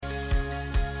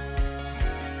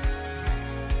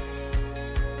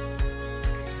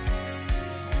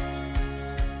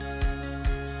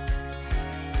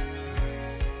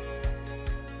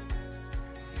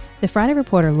The Friday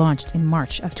Reporter launched in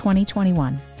March of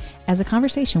 2021 as a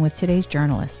conversation with today's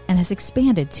journalists and has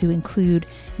expanded to include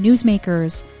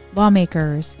newsmakers,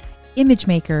 lawmakers, image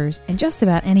makers, and just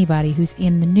about anybody who's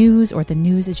in the news or the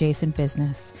news-adjacent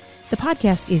business. The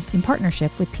podcast is in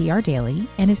partnership with PR Daily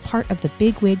and is part of the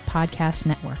Big Wig Podcast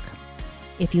Network.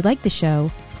 If you like the show,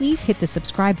 please hit the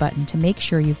subscribe button to make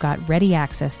sure you've got ready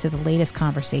access to the latest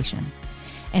conversation.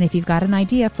 And if you've got an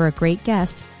idea for a great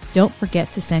guest, don't forget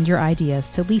to send your ideas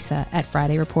to Lisa at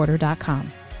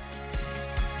FridayReporter.com.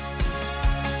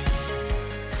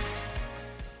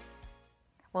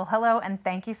 Well, hello, and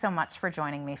thank you so much for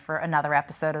joining me for another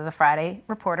episode of the Friday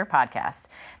Reporter podcast.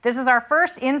 This is our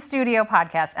first in-studio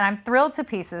podcast, and I'm thrilled to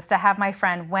pieces to have my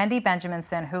friend Wendy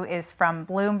Benjaminson, who is from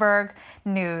Bloomberg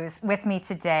News, with me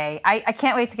today. I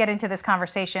can't wait to get into this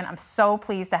conversation. I'm so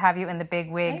pleased to have you in the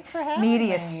Big Wig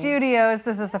Media Studios.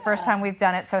 This is the first time we've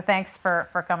done it, so thanks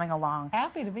for coming along.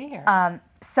 Happy to be here.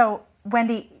 So,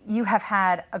 Wendy, you have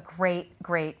had a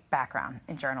great background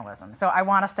in journalism. So I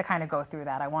want us to kind of go through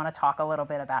that. I want to talk a little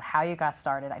bit about how you got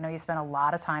started. I know you spent a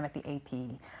lot of time at the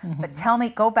AP, but tell me,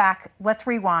 go back, let's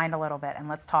rewind a little bit and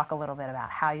let's talk a little bit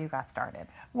about how you got started.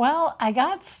 Well, I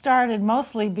got started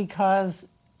mostly because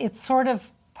it's sort of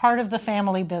part of the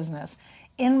family business.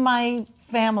 In my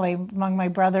family, among my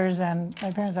brothers and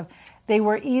my parents, they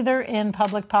were either in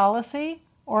public policy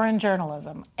or in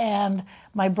journalism. And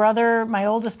my brother, my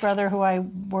oldest brother, who I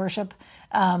worship,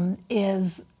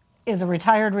 is a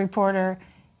retired reporter.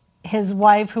 His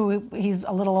wife, who he's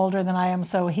a little older than I am,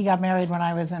 so he got married when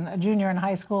I was a junior in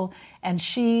high school, and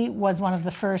she was one of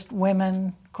the first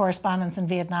women correspondents in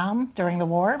Vietnam during the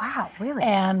war. Wow, really?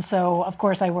 And so, of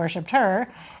course, I worshipped her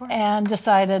and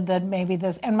decided that maybe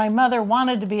this... And my mother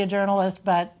wanted to be a journalist,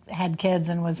 but had kids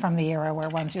and was from the era where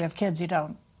once you have kids, you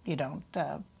don't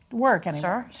work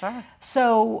anymore. Sure.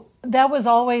 So that was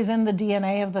always in the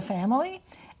DNA of the family.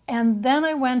 And then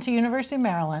I went to University of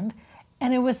Maryland,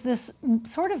 and it was this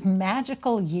sort of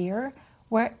magical year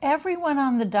where everyone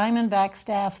on the Diamondback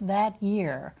staff that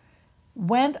year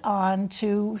went on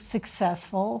to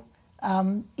successful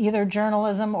either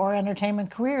journalism or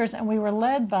entertainment careers. And we were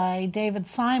led by David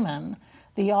Simon,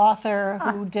 the author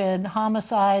who did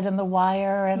Homicide and The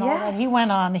Wire and all that. He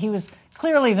went on, he was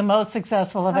clearly the most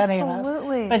successful of any of us.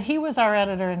 But he was our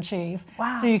editor-in-chief.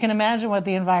 Wow. So you can imagine what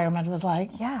the environment was like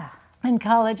in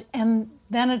college. And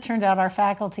then it turned out our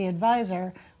faculty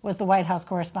advisor was the White House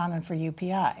correspondent for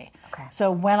UPI. Okay.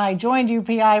 So when I joined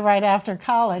UPI right after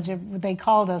college, they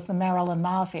called us the Maryland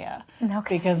Mafia.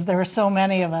 Because there were so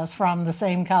many of us from the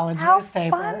same college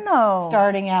newspaper fun, though.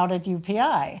 Starting out at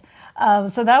UPI.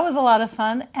 So that was a lot of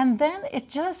fun. And then it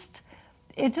just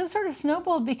sort of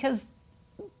snowballed because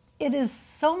it is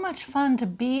so much fun to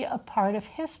be a part of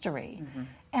history.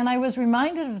 And I was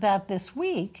reminded of that this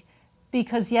week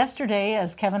because yesterday,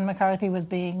 as Kevin McCarthy was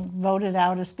being voted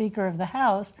out as Speaker of the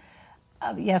House,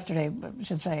 yesterday, I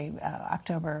should say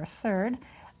October 3rd,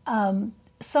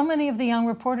 so many of the young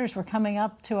reporters were coming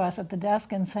up to us at the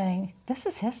desk and saying, this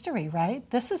is history, right?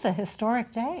 This is a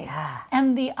historic day. Yeah.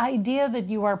 And the idea that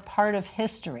you are part of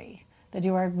history, that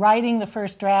you are writing the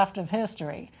first draft of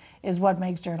history, is what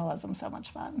makes journalism so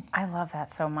much fun. I love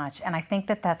that so much. And I think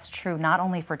that that's true not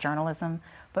only for journalism,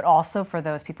 but also for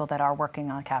those people that are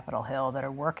working on Capitol Hill, that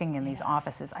are working in these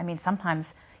offices. I mean,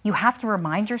 sometimes you have to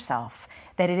remind yourself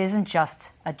that it isn't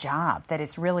just a job, that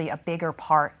it's really a bigger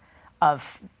part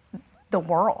of the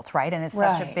world, right? And it's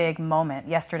such a big moment.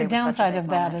 Yesterday was such a big moment.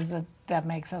 The downside of that is that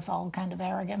makes us all kind of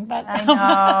arrogant. But I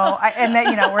know. And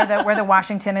that, we're the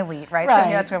Washington elite, right? So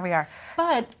that's where we are.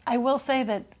 But I will say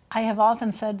that I have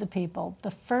often said to people,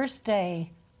 the first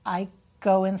day I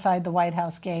go inside the White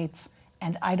House gates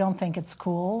and I don't think it's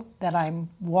cool that I'm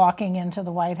walking into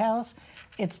the White House,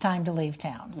 it's time to leave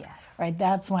town. Yes. Right?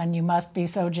 That's when you must be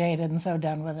so jaded and so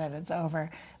done with it, it's over.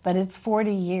 But it's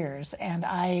 40 years, and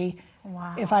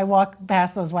if I walk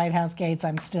past those White House gates,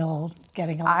 I'm still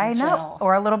getting a little chill.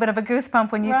 Or a little bit of a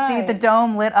goosebump when you see the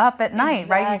dome lit up at night,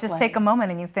 right? You just take a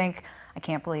moment and you think, I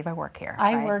can't believe I work here.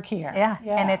 I work here. Yeah,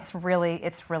 and it's really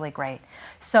great.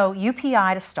 So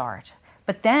UPI to start,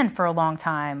 but then for a long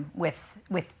time with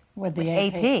the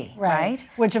AP, right?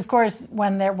 Which, of course,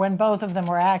 when both of them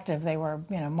were active, they were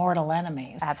mortal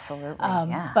enemies. Absolutely,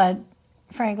 But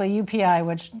frankly, UPI,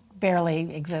 which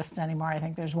barely exists anymore, I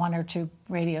think there's one or two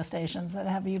radio stations that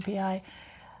have UPI.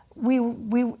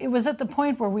 It was at the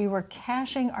point where we were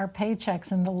cashing our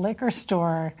paychecks in the liquor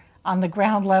store on the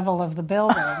ground level of the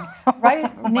building,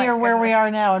 right near where we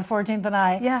are now at 14th and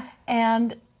I. Yeah.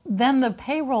 And then the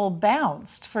payroll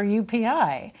bounced for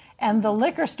UPI, and the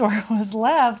liquor store was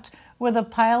left with a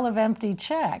pile of empty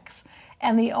checks.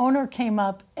 And the owner came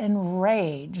up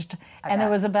enraged. And bet.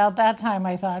 it was about that time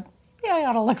I thought, yeah, I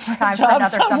ought to look for Time a for job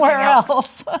another somewhere something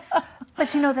else.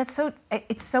 But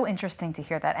it's so interesting to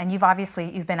hear that. And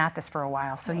you've been at this for a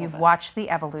while, so you've watched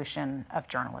the evolution of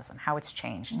journalism, how it's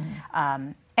changed.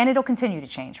 And it'll continue to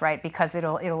change, right? Because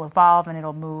it'll evolve and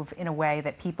it'll move in a way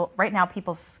that right now,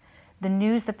 the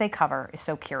news that they cover is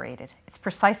so curated. It's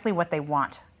precisely what they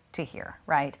want to hear,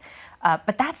 right?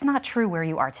 But that's not true where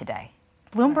you are today.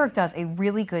 Bloomberg does a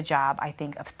really good job, I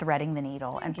think, of threading the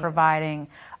needle and providing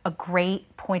a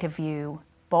great point of view,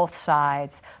 both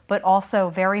sides, but also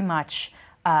very much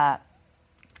the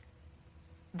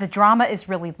drama is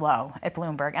really low at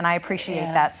Bloomberg, and I appreciate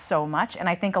that so much. And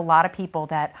I think a lot of people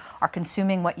that are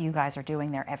consuming what you guys are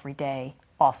doing there every day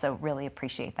also really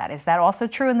appreciate that. Is that also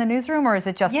true in the newsroom, or is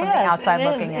it just from the outside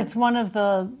looking in? It's one of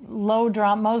the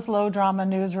most low drama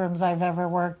newsrooms I've ever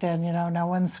worked in. No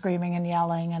one's screaming and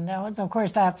yelling, and of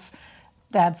course that's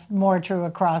more true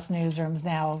across newsrooms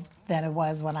now than it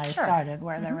was when I started,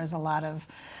 where there was a lot of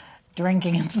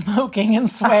drinking and smoking and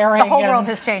swearing. The whole world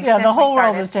has changed. Yeah, since the whole we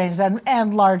world has changed,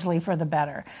 and largely for the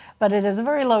better. But it is a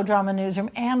very low drama newsroom,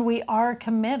 and we are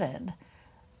committed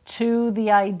to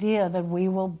the idea that we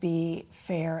will be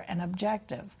fair and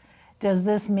objective. Does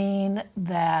this mean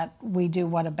that we do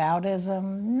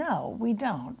whataboutism? No, we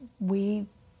don't. We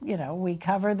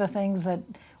cover the things that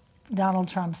Donald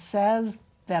Trump says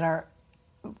that are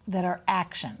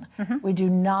action. We do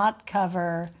not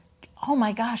cover, oh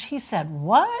my gosh, he said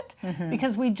what?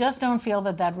 Because we just don't feel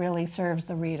that really serves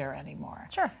the reader anymore.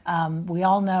 Sure. We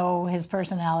all know his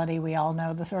personality. We all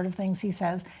know the sort of things he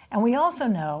says. And we also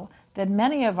know that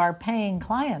many of our paying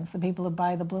clients, the people who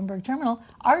buy the Bloomberg terminal,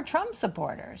 are Trump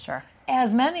supporters. Sure.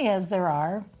 As many as there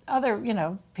are other,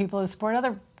 people who support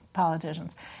other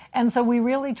politicians. And so we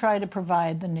really try to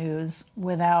provide the news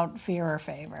without fear or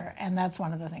favor. And that's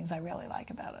one of the things I really like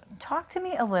about it. Talk to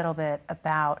me a little bit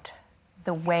about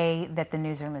the way that the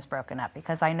newsroom is broken up,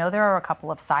 because I know there are a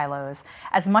couple of silos,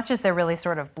 as much as they're really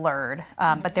sort of blurred,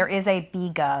 but there is a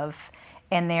BGov,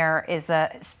 and there is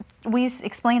will you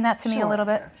explain that to me a little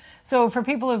bit? Sure. So for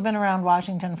people who've been around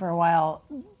Washington for a while,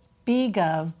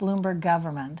 BGov, Bloomberg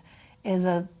Government, is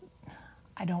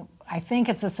I think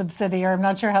it's a subsidiary. I'm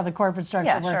not sure how the corporate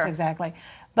structure works exactly.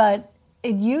 But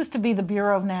it used to be the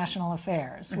Bureau of National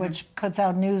Affairs, which puts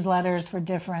out newsletters for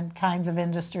different kinds of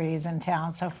industries in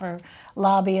town. So for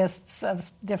lobbyists of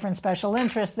different special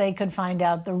interests, they could find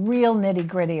out the real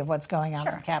nitty-gritty of what's going on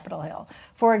on Capitol Hill.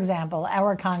 For example,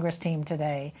 our Congress team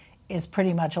today is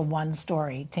pretty much a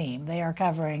one-story team. They are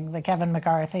covering the Kevin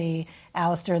McCarthy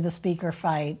ouster, the Speaker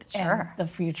fight, and the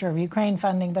future of Ukraine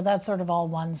funding, but that's sort of all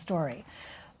one story.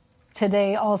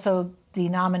 Today, also, the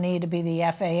nominee to be the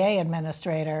FAA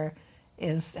administrator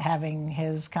is having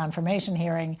his confirmation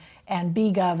hearing, and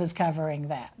BGov is covering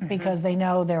that because they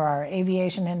know there are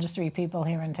aviation industry people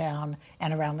here in town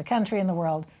and around the country and the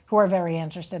world who are very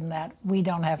interested in that. We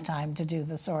don't have time to do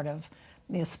the sort of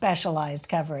specialized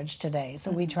coverage today,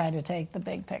 so we try to take the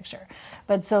big picture.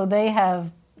 But so they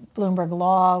have Bloomberg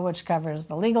Law, which covers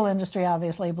the legal industry,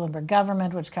 obviously, Bloomberg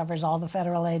Government, which covers all the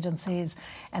federal agencies,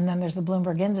 and then there's the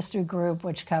Bloomberg Industry Group,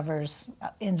 which covers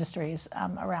industries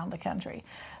around the country.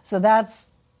 So that's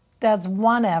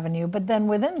one avenue. But then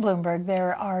within Bloomberg,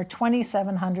 there are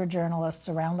 2,700 journalists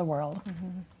around the world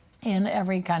in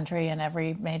every country, in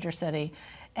every major city,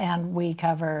 and we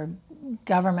cover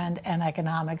government and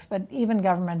economics, but even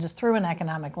government just through an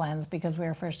economic lens because we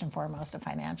are first and foremost a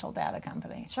financial data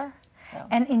company. Sure. So.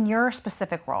 And in your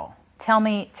specific role, tell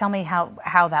me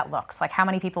how that looks. Like how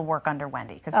many people work under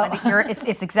Wendy? Because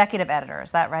it's executive editor,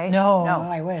 is that right? No,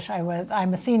 I wish I was.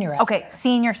 I'm a senior editor. Okay,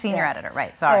 senior editor,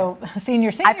 right? Sorry. So senior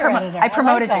editor. I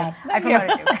promoted you. I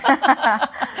promoted you.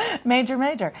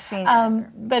 Major. Senior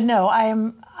editor. But no, I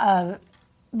am.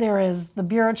 There is the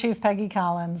bureau chief, Peggy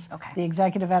Collins, the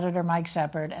executive editor, Mike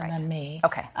Shepard, and then me.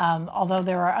 Okay. Although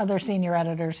there are other senior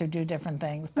editors who do different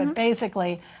things. But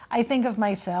basically, I think of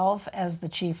myself as the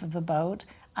chief of the boat.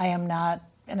 I am not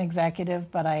an executive,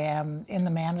 but I am in the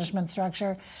management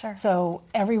structure. Sure. So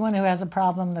everyone who has a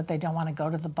problem that they don't want to go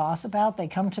to the boss about, they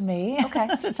come to me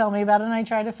to tell me about it, and I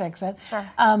try to fix it. Sure.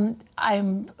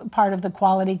 I'm part of the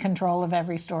quality control of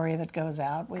every story that goes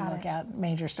out. We look at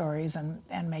major stories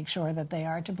and make sure that they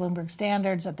are to Bloomberg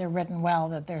standards, that they're written well,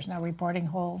 that there's no reporting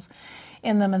holes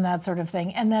in them and that sort of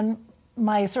thing. And then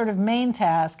my sort of main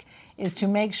task is to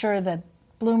make sure that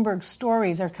Bloomberg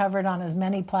stories are covered on as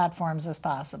many platforms as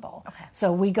possible. Okay.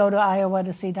 So we go to Iowa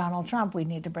to see Donald Trump. We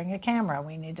need to bring a camera.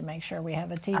 We need to make sure we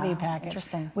have a TV package.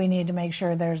 Interesting. We need to make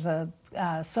sure there's a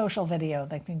social video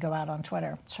that can go out on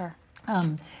Twitter. Sure.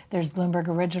 There's Bloomberg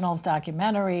Originals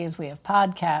documentaries. We have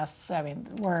podcasts. I mean,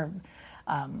 we're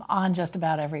on just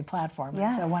about every platform.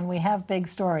 Yes. And so when we have big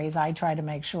stories, I try to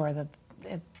make sure that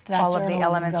all of the journalism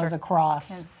elements goes are across.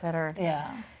 considered.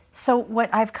 Yeah. So what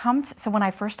I've come to, so when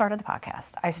I first started the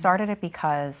podcast, I started it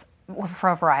because, well, for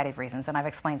a variety of reasons, and I've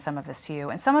explained some of this to you.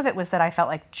 And some of it was that I felt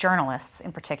like journalists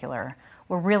in particular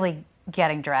were really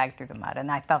getting dragged through the mud.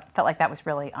 And I felt like that was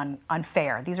really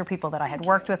unfair. These are people that I had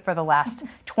worked with for the last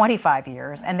 25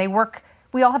 years, and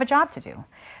we all have a job to do.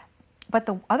 But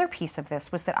the other piece of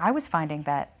this was that I was finding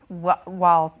that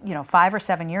while 5 or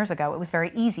 7 years ago, it was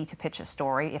very easy to pitch a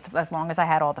story. As long as I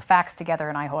had all the facts together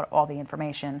and I had all the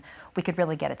information, we could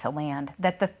really get it to land.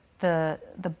 That the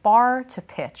bar to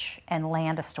pitch and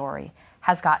land a story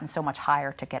has gotten so much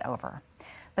higher to get over.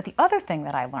 But the other thing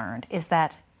that I learned is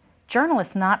that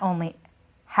journalists not only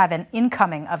have an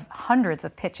incoming of hundreds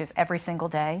of pitches every single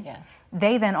day, yes,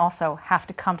 they then also have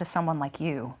to come to someone like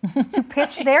you to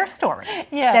pitch their story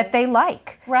yes, that they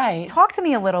like. Right. Talk to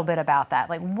me a little bit about that.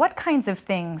 Like, what kinds of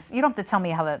things, you don't have to tell me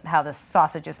how the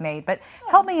sausage is made, but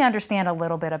help me understand a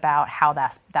little bit about how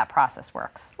that process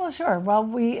works. Well, sure. Well,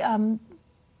 we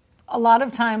a lot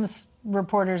of times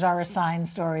reporters are assigned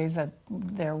stories that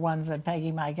they're ones that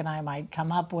Peggy, Mike, and I might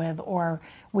come up with, or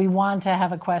we want to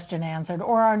have a question answered,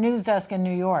 or our news desk in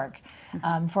New York,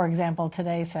 for example,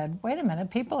 today said, wait a minute,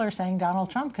 people are saying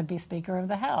Donald Trump could be Speaker of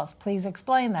the House. Please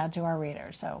explain that to our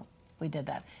readers. So we did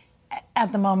that.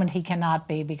 At the moment, he cannot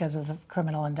be because of the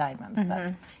criminal indictments,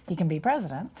 but he can be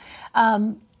president.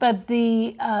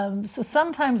 So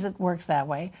sometimes it works that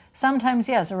way. Sometimes,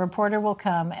 yes, a reporter will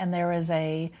come and there is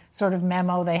a sort of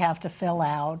memo they have to fill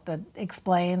out that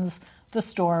explains the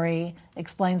story,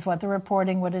 explains what the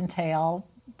reporting would entail,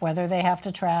 whether they have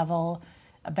to travel,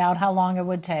 about how long it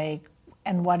would take,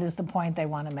 and what is the point they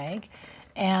want to make.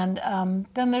 And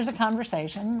then there's a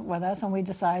conversation with us, and we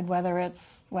decide whether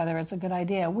it's a good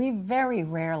idea. We very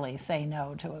rarely say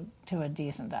no to a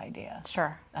decent idea.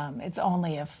 Sure. It's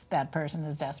only if that person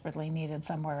is desperately needed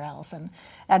somewhere else. And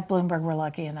at Bloomberg, we're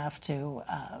lucky enough to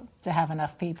have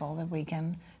enough people that we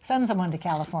can send someone to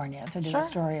California to do a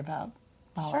story about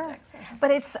politics. Sure.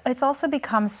 But it's also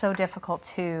become so difficult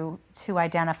to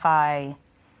identify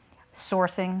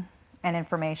sourcing and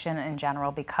information in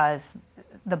general, because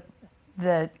the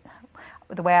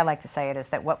way I like to say it is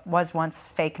that what was once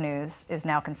fake news is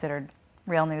now considered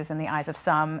real news in the eyes of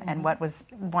some, and what was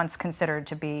once considered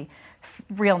to be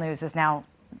real news is now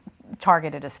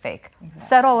targeted as fake. Exactly.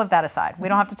 Set all of that aside. We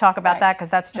don't have to talk about that because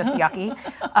that's just yucky.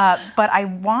 But I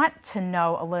want to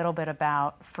know a little bit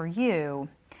about, for you,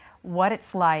 what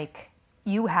it's like.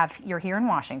 You're here in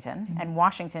Washington, and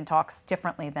Washington talks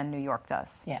differently than New York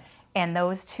does. Yes. And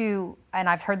those two, and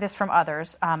I've heard this from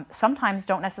others, sometimes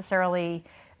don't necessarily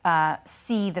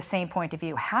see the same point of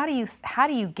view. How do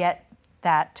you get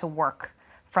that to work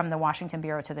from the Washington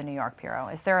bureau to the New York bureau?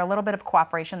 Is there a little bit of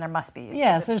cooperation? There must be.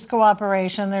 Yes, there's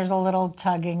cooperation. There's a little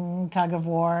tug of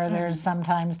war. There's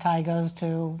sometimes tie goes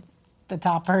to the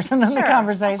top person in the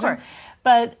conversation. Of course.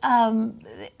 But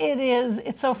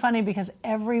it's so funny because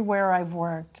everywhere I've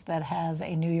worked that has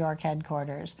a New York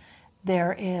headquarters,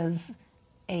 there is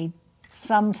a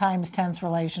sometimes tense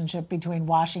relationship between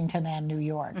Washington and New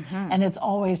York. And it's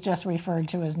always just referred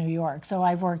to as New York. So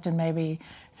I've worked in maybe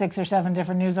 6 or 7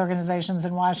 different news organizations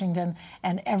in Washington,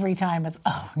 and every time it's,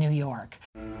 New York.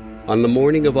 On the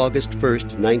morning of August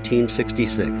 1st,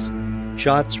 1966,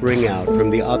 shots ring out from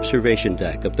the observation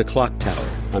deck of the clock tower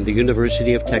on the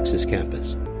University of Texas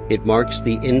campus. It marks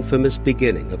the infamous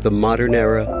beginning of the modern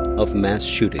era of mass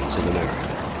shootings in America.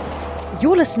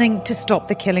 You're listening to Stop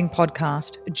the Killing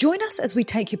podcast. Join us as we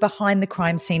take you behind the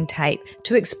crime scene tape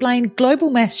to explain global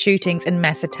mass shootings and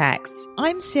mass attacks.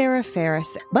 I'm Sarah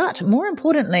Ferris, but more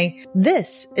importantly,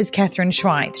 this is Catherine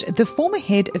Schweit, the former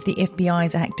head of the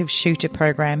FBI's active shooter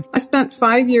program. I spent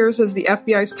 5 years as the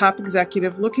FBI's top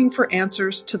executive looking for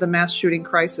answers to the mass shooting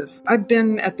crisis. I've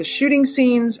been at the shooting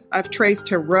scenes, I've traced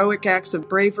heroic acts of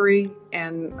bravery,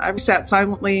 and I've sat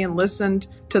silently and listened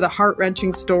to the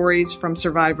heart-wrenching stories from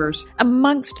survivors.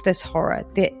 Amongst this horror,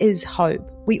 there is hope.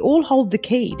 We all hold the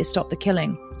key to stop the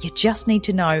killing. You just need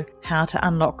to know how to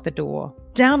unlock the door.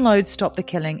 Download Stop the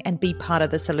Killing and be part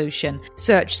of the solution.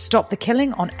 Search Stop the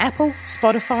Killing on Apple,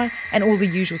 Spotify, and all the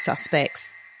usual suspects.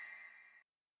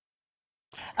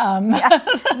 No,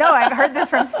 I've heard this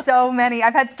from so many.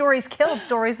 I've had stories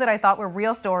that I thought were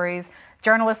real stories.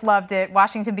 Journalists loved it.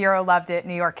 Washington bureau loved it.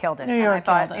 New York killed it. New York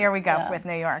and I killed thought, it. here we go Yeah. with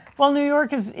New York. Well, New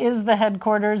York is the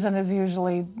headquarters and is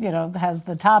usually, has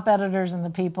the top editors and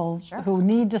the people who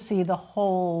need to see the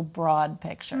whole broad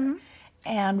picture.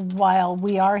 And while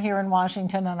we are here in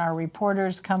Washington and our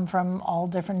reporters come from all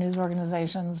different news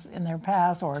organizations in their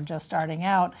past or just starting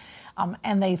out,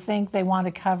 and they think they want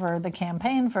to cover the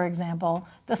campaign, for example,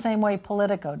 the same way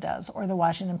Politico does, or the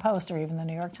Washington Post, or even the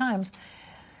New York Times,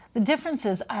 the difference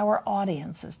is our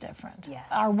audience is different. Yes.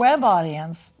 Our web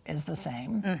audience is the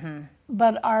same,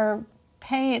 but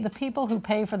the people who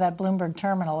pay for that Bloomberg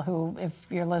terminal, who, if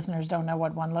your listeners don't know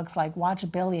what one looks like, watch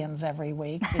Billions every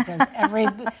week, because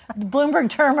the Bloomberg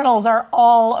terminals are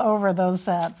all over those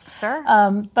sets. Sure.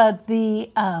 But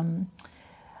the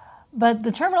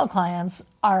terminal clients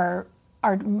are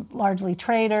largely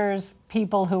traders,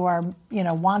 people who are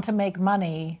want to make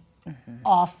money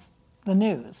off the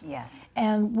news. Yes.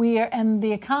 And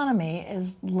the economy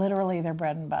is literally their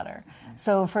bread and butter.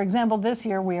 So, for example, this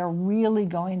year we are really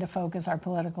going to focus our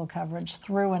political coverage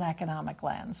through an economic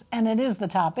lens. And it is the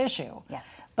top issue.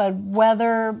 Yes. But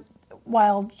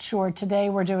while sure, today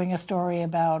we're doing a story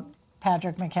about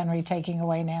Patrick McHenry taking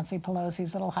away Nancy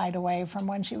Pelosi's little hideaway from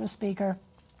when she was Speaker.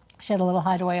 She had a little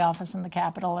hideaway office in the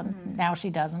Capitol, and now she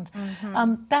doesn't.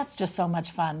 That's just so much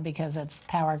fun because it's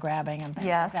power grabbing and things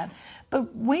like that.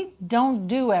 But we don't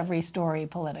do every story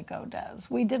Politico does.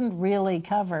 We didn't really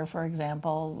cover, for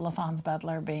example, LaFons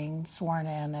Butler being sworn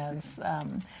in as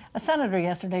a senator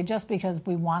yesterday, just because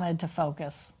we wanted to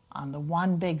focus on the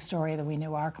one big story that we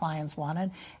knew our clients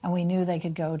wanted, and we knew they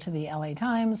could go to the LA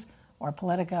Times or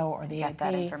Politico or the AP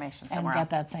that information somewhere and else.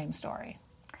 get that same story.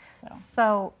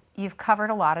 So you've covered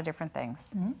a lot of different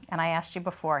things, and I asked you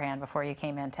beforehand, before you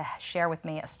came in, to share with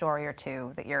me a story or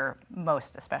two that you're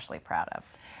most especially proud of.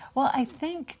 Well, I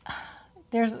think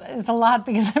there's a lot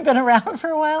because I've been around for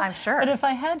a while. I'm sure. But if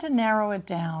I had to narrow it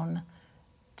down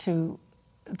to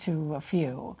a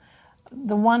few,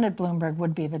 the one at Bloomberg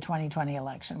would be the 2020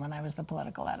 election when I was the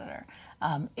political editor.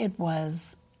 It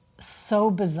was so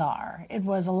bizarre. It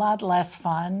was a lot less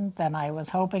fun than I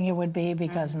was hoping it would be,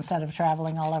 because instead of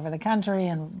traveling all over the country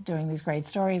and doing these great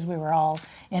stories, we were all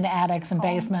in attics and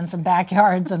basements and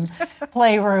backyards and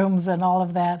playrooms and all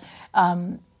of that,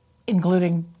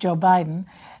 including Joe Biden.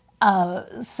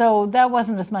 So that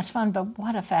wasn't as much fun, but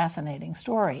what a fascinating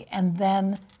story. And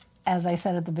then, as I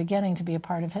said at the beginning, to be a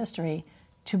part of history,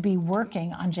 to be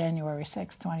working on January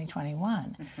 6th,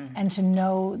 2021, and to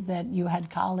know that you had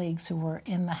colleagues who were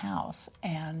in the House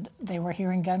and they were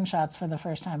hearing gunshots for the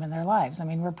first time in their lives. I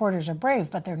mean, reporters are brave,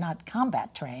 but they're not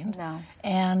combat trained. No.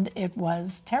 And it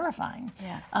was terrifying.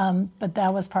 Yes. But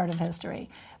that was part of history.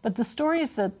 But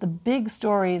the big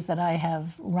stories that I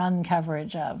have run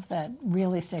coverage of that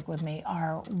really stick with me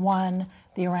are, one,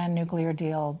 the Iran nuclear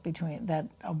deal that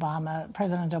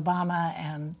President Obama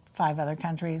and 5 other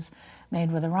countries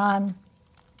made with Iran.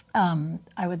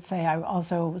 I would say I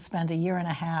also spent a year and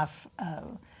a half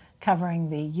covering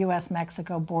the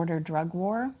U.S.-Mexico border drug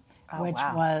war, which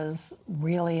was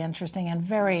really interesting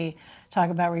and talk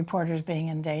about reporters being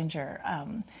in danger.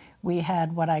 We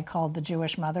had what I called the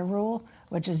Jewish mother rule,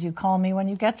 which is you call me when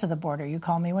you get to the border, you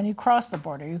call me when you cross the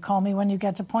border, you call me when you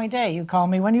get to point A, you call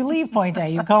me when you leave point A,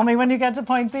 you call me when you get to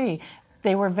point B.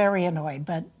 They were very annoyed,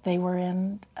 but they were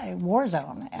in a war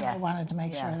zone, and I wanted to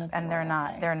make sure that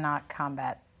they're not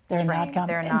combat. They're not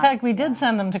combat. In fact, we did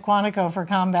send them to Quantico for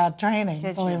combat training,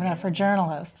 believe it or not, for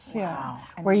journalists. Wow.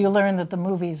 Yeah, where you learn that the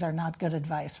movies are not good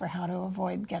advice for how to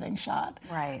avoid getting shot.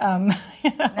 Right.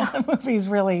 The movies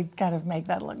really kind of make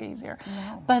that look easier.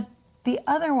 No. But the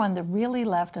other one that really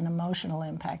left an emotional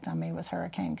impact on me was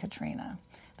Hurricane Katrina,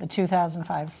 the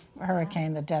 2005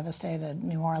 hurricane that devastated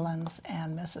New Orleans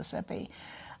and Mississippi.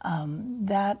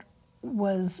 That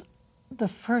was the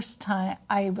first time.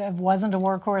 I wasn't a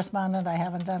war correspondent. I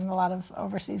haven't done a lot of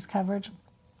overseas coverage.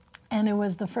 And it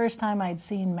was the first time I'd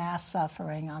seen mass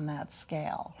suffering on that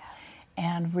scale. Yes.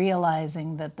 And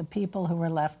realizing that the people who were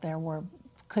left there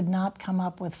could not come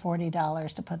up with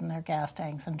 $40 to put in their gas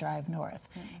tanks and drive north.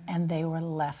 And they were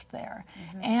left there.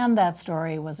 And that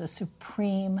story was a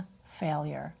supreme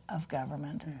failure of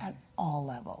government at all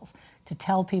levels, to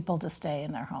tell people to stay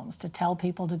in their homes, to tell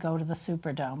people to go to the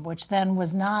Superdome, which then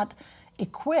was not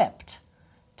equipped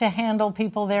to handle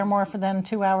people there more than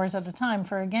 2 hours at a time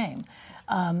for a game.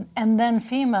 And then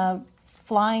FEMA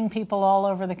flying people all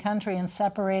over the country and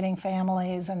separating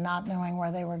families and not knowing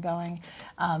where they were going.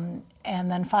 And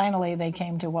then finally they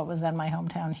came to what was then my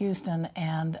hometown, Houston,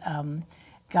 and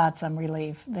got some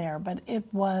relief there. But it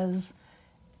was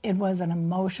an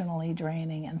emotionally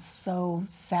draining and so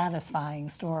satisfying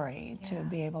story to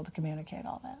be able to communicate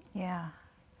all that. Yeah.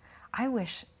 I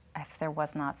wish, if there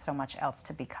was not so much else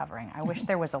to be covering, I wish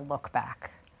there was a look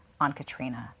back on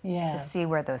Katrina to see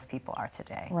where those people are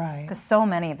today. Right. Because so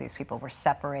many of these people were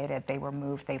separated, they were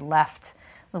moved, they left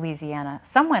Louisiana.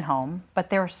 Some went home, but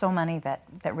there were so many that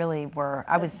really were.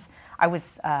 I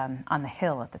was on the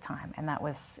Hill at the time, and it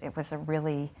was a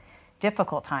really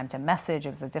difficult time to message.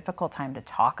 It was a difficult time to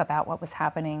talk about what was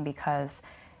happening because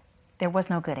there was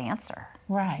no good answer.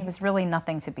 Right. There was really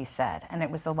nothing to be said, and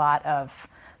it was a lot of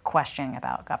questioning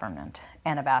about government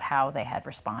and about how they had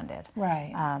responded.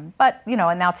 Right. But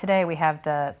and now today we had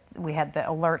the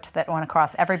alert that went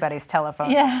across everybody's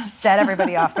telephone. Yes. Set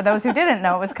everybody off. For those who didn't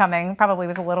know it was coming, probably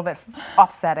was a little bit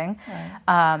offsetting.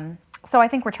 Right. So I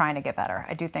think we're trying to get better.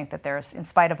 I do think that there's, in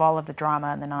spite of all of the drama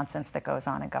and the nonsense that goes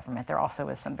on in government, there also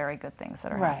is some very good things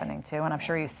that are happening too, and I'm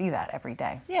sure you see that every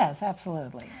day. Yes,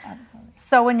 absolutely.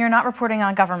 So when you're not reporting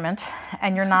on government,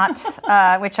 and you're not,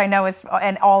 which I know is,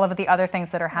 and all of the other things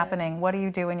that are happening, what do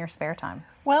you do in your spare time?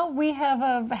 Well, we have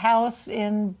a house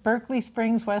in Berkeley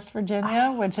Springs, West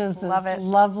Virginia, which is this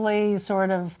lovely sort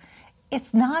of,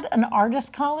 it's not an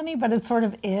artist colony, but it sort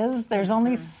of is. There's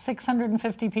only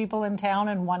 650 people in town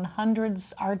and 100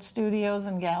 art studios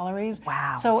and galleries.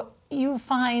 Wow. So you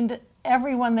find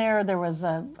everyone there. There was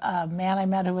a man I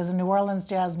met who was a New Orleans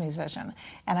jazz musician,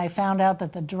 and I found out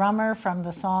that the drummer from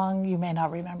the song, you may not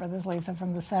remember this, Lisa,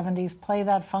 from the 70s, Play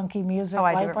That Funky Music. Oh,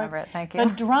 I do remember it, thank you.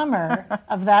 The drummer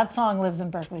of that song lives in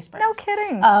Berkeley Springs. No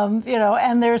kidding.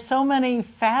 And there's so many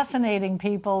fascinating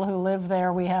people who live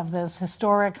there. We have this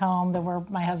historic home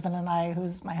that my husband and I,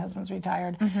 my husband's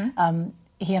retired,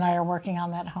 he and I are working on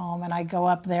that home, and I go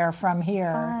up there from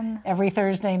here every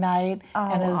Thursday night.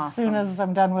 And as soon as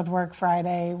I'm done with work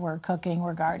Friday, we're cooking,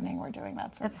 we're gardening, we're doing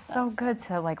that sort of stuff. It's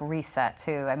so good to reset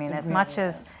too. I mean, as much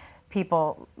as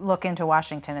people look into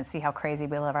Washington and see how crazy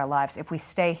we live our lives, if we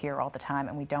stay here all the time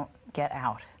and we don't get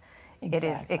out,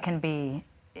 it can be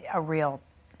a real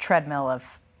treadmill of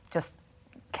just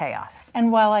chaos.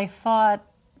 And while I thought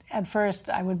at first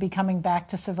I would be coming back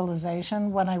to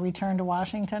civilization when I return to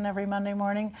Washington every Monday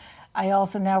morning, I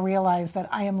also now realize that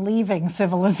I am leaving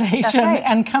civilization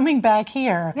and coming back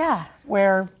here,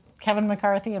 where Kevin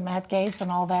McCarthy and Matt Gaetz and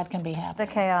all that can be happening.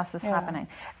 The chaos is happening.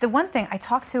 The one thing, I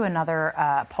talked to another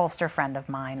pollster friend of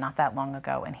mine not that long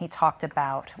ago, and he talked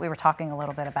about, we were talking a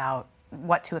little bit about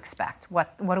what to expect,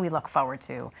 what do we look forward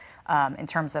to in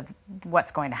terms of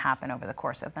what's going to happen over the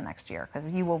course of the next year, because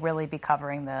you will really be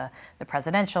covering the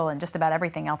presidential and just about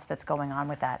everything else that's going on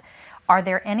with that. Are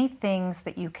there any things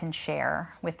that you can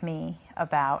share with me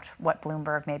about what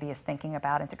Bloomberg maybe is thinking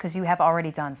about? Because you have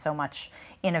already done so much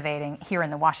innovating here in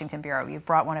the Washington Bureau. You've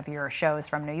brought one of your shows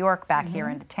from New York back here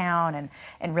into town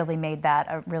and really made that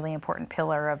a really important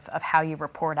pillar of how you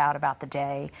report out about the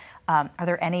day. Are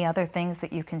there any other things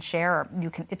that you can share? Or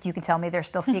if you can tell me they're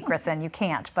still secrets and you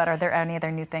can't, but are there any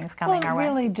other new things coming our way?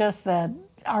 Really just that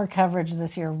our coverage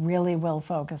this year really will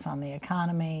focus on the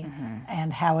economy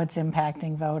and how it's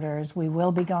impacting voters. We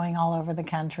will be going all over the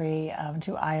country,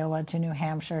 to Iowa, to New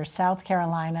Hampshire. South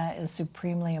Carolina is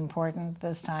supremely important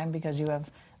this time because you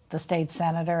have the state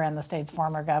senator and the state's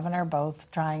former governor both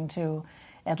trying to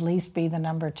at least be the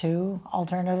number 2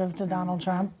 alternative to Donald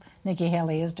Trump. Nikki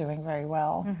Haley is doing very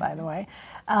well, by the way.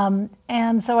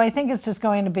 And so I think it's just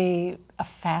going to be a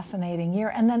fascinating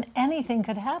year. And then anything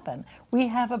could happen. We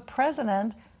have a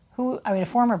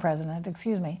former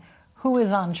president, who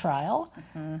is on trial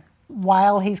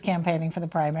while he's campaigning for the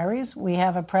primaries. We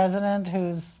have a president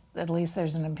who's, at least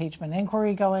there's an impeachment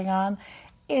inquiry going on.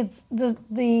 It's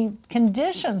the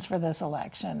conditions for this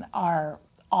election are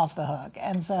off the hook.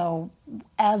 And so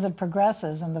as it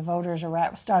progresses and the voters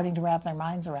are starting to wrap their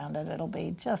minds around it, it'll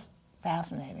be just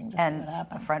fascinating to see what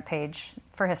happens. A front page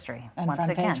for history, and once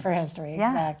front again. page for history,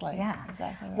 exactly. Yeah.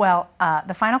 Exactly right. Well,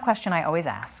 the final question I always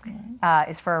ask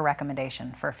is for a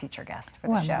recommendation for a future guest for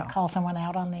the show. I'm gonna call someone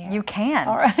out on the air. You can.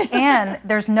 All right. And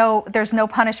there's no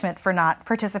punishment for not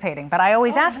participating. But I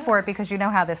always ask for it because you know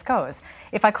how this goes.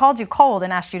 If I called you cold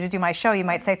and asked you to do my show, you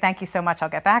might say, thank you so much, I'll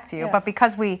get back to you. But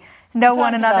because we know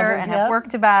one another and have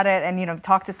worked about it and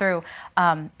talked it through,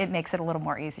 it makes it a little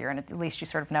more easier, and at least you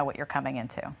sort of know what you're coming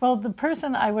into. Well, the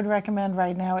person I would recommend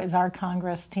right now is our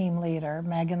Congress team leader,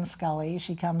 Megan Scully.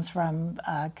 She comes from,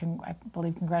 I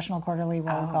believe, Congressional Quarterly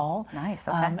Roll Call. Nice,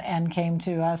 okay. And came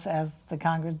to us as the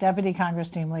Deputy Congress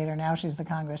team leader. Now she's the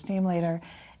Congress team leader.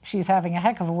 She's having a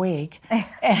heck of a week.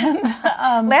 And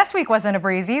last week wasn't a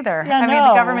breeze either. Yeah, I mean,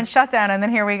 the government shutdown, and then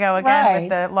here we go again with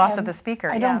the loss of the speaker.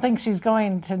 I don't think she's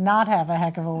going to not have a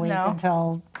heck of a week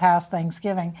until past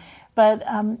Thanksgiving. But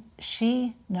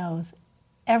she knows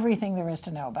everything there is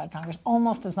to know about Congress,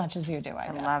 almost as much as you do, I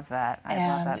bet. Love that. I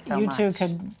love that so much. And you two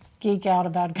could geek out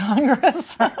about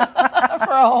Congress for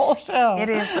a whole show. It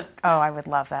is. Oh, I would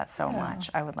love that so much.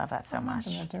 I would love that so much.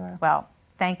 Well,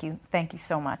 Thank you. Thank you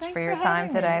so much Thanks for your for time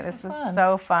having me. today. This was was fun.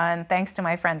 so fun. Thanks to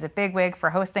my friends at Bigwig for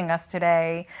hosting us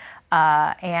today.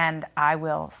 And I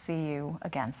will see you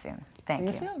again soon. Thank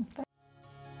you. See you soon.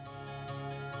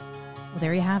 Well,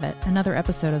 there you have it. Another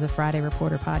episode of the Friday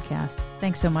Reporter podcast.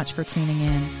 Thanks so much for tuning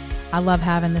in. I love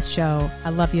having this show. I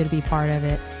love you to be part of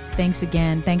it. Thanks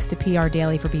again. Thanks to PR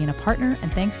Daily for being a partner.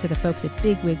 And thanks to the folks at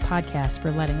Bigwig Podcast for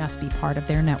letting us be part of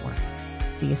their network.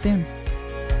 See you soon.